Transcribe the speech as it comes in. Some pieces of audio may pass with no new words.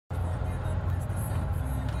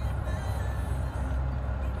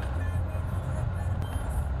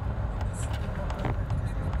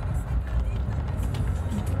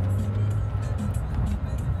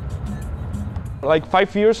Like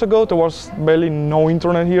 5 years ago, there was barely no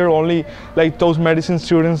internet here. Only like those medicine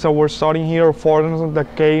students that were studying here, foreigners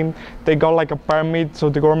that came, they got like a permit, so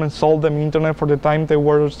the government sold them internet for the time they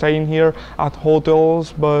were staying here at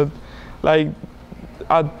hotels. But like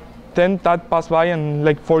then that passed by, and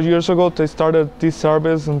like 4 years ago, they started this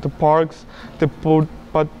service in the parks. They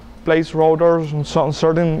place routers on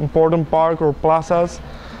certain important park or plazas,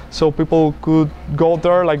 so people could go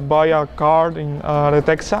there, like buy a card in the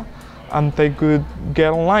Texas, and they could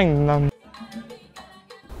get online.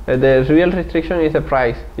 The real restriction is the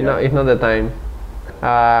price, you know, it's not the time.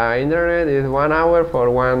 Internet is 1 hour for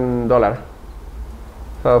 $1.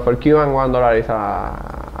 So for Cuban, $1 is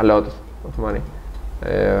a lot of money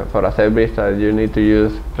for a service that you need to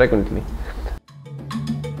use frequently.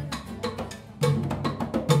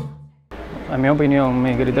 En mi opinión,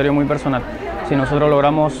 mi criterio muy personal, si nosotros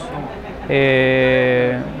logramos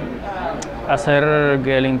hacer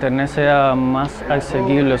que el internet sea más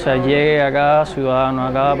asequible, o sea, llegue a cada ciudadano,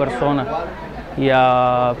 a cada persona y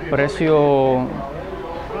a precio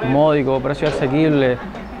módico, precio asequible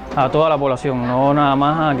a toda la población, no nada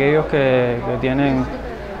más a aquellos que tienen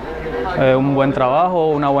un buen trabajo,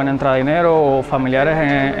 una buena entrada de dinero o familiares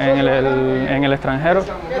en el extranjero.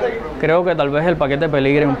 Creo que tal vez el paquete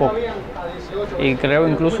peligre un poco y creo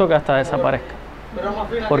incluso que hasta desaparezca,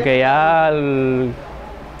 porque ya al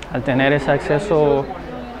tener ese acceso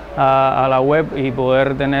a la web y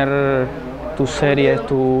poder tener tus series,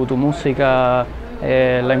 tu música,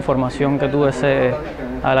 la información que tú desees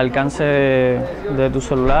al alcance de tu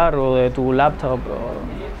celular o de tu laptop,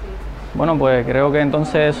 bueno, pues creo que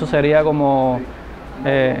entonces eso sería como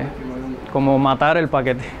matar el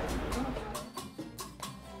paquete.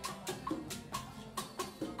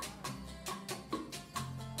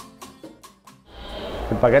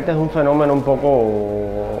 El paquete es un fenómeno un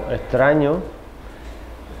poco extraño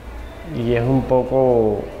y es un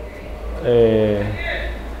poco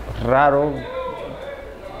raro,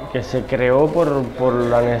 que se creó por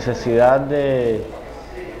la necesidad de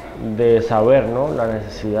saber, ¿no? La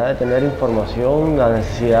necesidad de tener información, la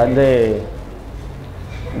necesidad de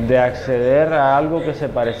acceder a algo que se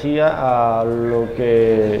parecía a lo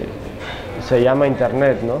que se llama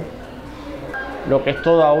Internet, ¿no? Lo que es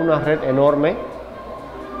toda una red enorme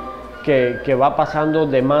que va pasando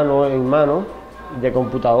de mano en mano, de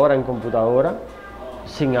computadora en computadora,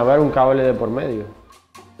 sin haber un cable de por medio.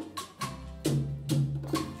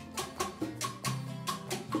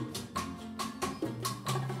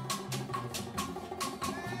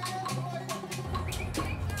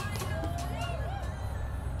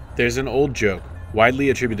 There's an old joke, widely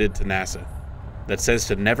attributed to NASA, that says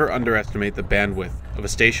to never underestimate the bandwidth of a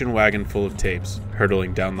station wagon full of tapes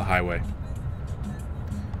hurtling down the highway.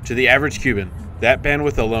 To the average Cuban, that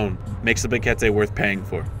bandwidth alone makes the Paquete worth paying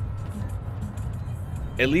for.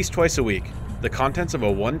 At least twice a week, the contents of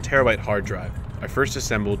a 1 terabyte hard drive are first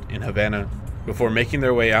assembled in Havana before making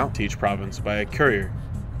their way out to each province by a courier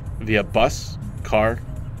via bus, car,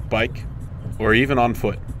 bike, or even on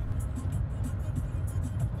foot.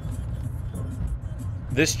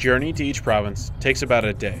 This journey to each province takes about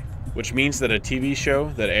a day, which means that a TV show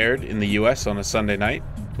that aired in the US on a Sunday night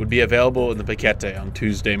would be available in the Paquete on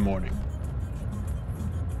Tuesday morning.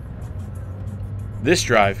 This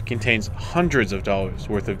drive contains hundreds of dollars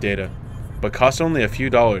worth of data, but costs only a few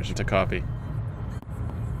dollars to copy.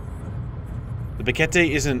 The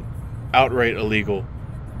Paquete isn't outright illegal,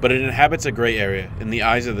 but it inhabits a gray area in the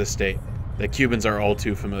eyes of the state that Cubans are all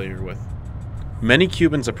too familiar with. Many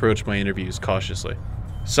Cubans approach my interviews cautiously.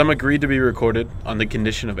 Some agreed to be recorded on the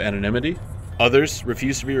condition of anonymity. Others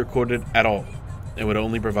refused to be recorded at all and would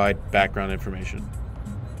only provide background information.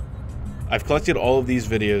 I've collected all of these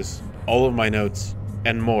videos, all of my notes,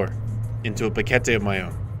 and more into a Paquete of my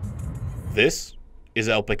own. This is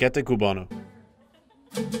El Paquete Cubano.